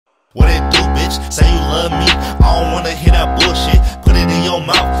What it do, bitch? Say you love me, I don't wanna hear that bullshit. Put it in your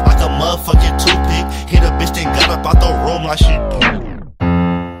mouth like a motherfucking toothpick. Hit a bitch, then got up out the room like she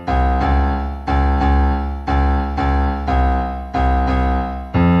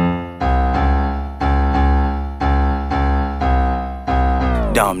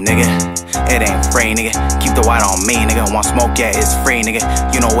dumb nigga, it ain't free nigga. Keep the white on me nigga. Want smoke, yeah, it's free nigga.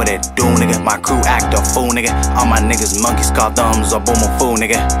 You know what it do nigga. My crew act a fool nigga. All my niggas monkeys call thumbs or boom a fool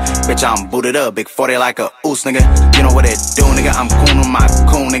nigga. Bitch, I'm booted up, big 40 like a oos nigga. You know what it do nigga. I'm coon with my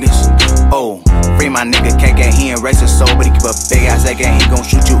coon niggas. Oh, free my nigga KK, he ain't racist so, but he keep a big ass AK. He gon'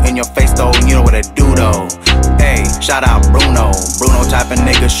 shoot you in your face though. You know what it do though. Hey, shout out Bruno. Bruno type of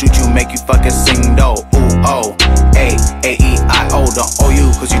nigga shoot you, make you fucking sing though. Ooh, oh, A, A-E-I-O, don't owe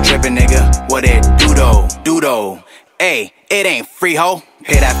you cause you trippin' nigga. What it do though, do though. Ay, it ain't free ho.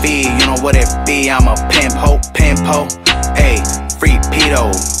 Pay that fee, you know what it be. I'm a pimp hoe, pimp hoe. Ay, free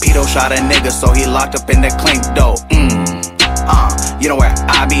pedo. Pedo shot a nigga so he locked up in the clink though. You know where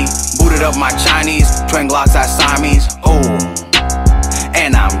I be. Booted up my Chinese, twin Glocks I Siamese. Ooh,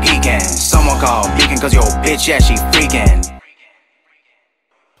 and I'm geekin'. Someone call geekin' cause your bitch, yeah, she freakin'.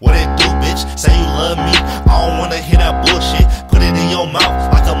 What it do, bitch? Say you love me, I don't wanna hear that bullshit. Put it in your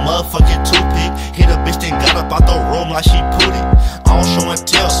mouth like a motherfucking toothpick. Hit a bitch, then got up out the room like she put it. I don't show and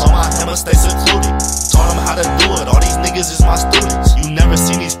tell, so my hammer stay secluded. Taught them how to do it, all these niggas is my students. You never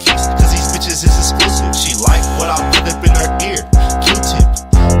seen these kicks, cause these bitches is exclusive. She like what I put up in her ear, Q-tip.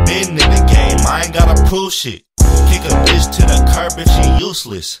 Been in the game, I ain't gotta prove shit. Kick a bitch to the curb if she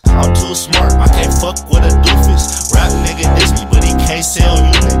useless. I'm too smart, I can't fuck with a doofus. Rap nigga diss me, but he can't sell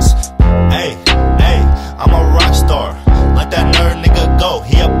units. Hey, hey, I'm a rock star. Let that nerd nigga go,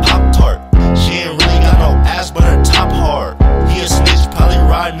 he a Pop-Tart. She ain't really got no ass, but her top hard. He a snitch, probably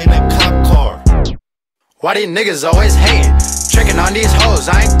riding in a cop car. Why these niggas always hating? Tricking on these hoes,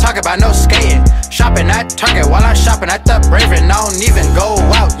 I ain't talking about no skating. Shopping at Target while I'm shopping at the Braven. I don't even go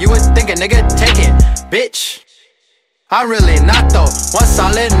out, you would think a nigga take it, bitch. I'm really not though. One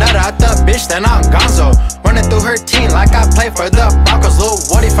solid nut out the bitch, then I'm gonzo. Running through her teen like I play for the Broncos. Lil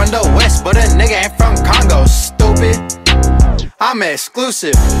Woadie from the west, but a nigga ain't from Congo. Stupid, I'm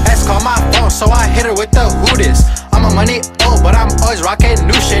exclusive. X call my phone, so I hit her with the who dis. I'm a money old, but I'm always rocking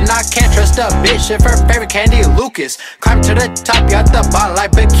new shit. And I can't trust a bitch if her favorite candy Lucas. Climb to the top, you at the bottom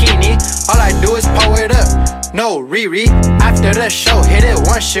like bikini. All I do is pull it up. No Riri, after the show, hit it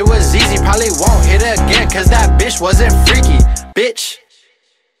once, shit was easy. Probably won't hit it again, cause that bitch wasn't freaky, bitch.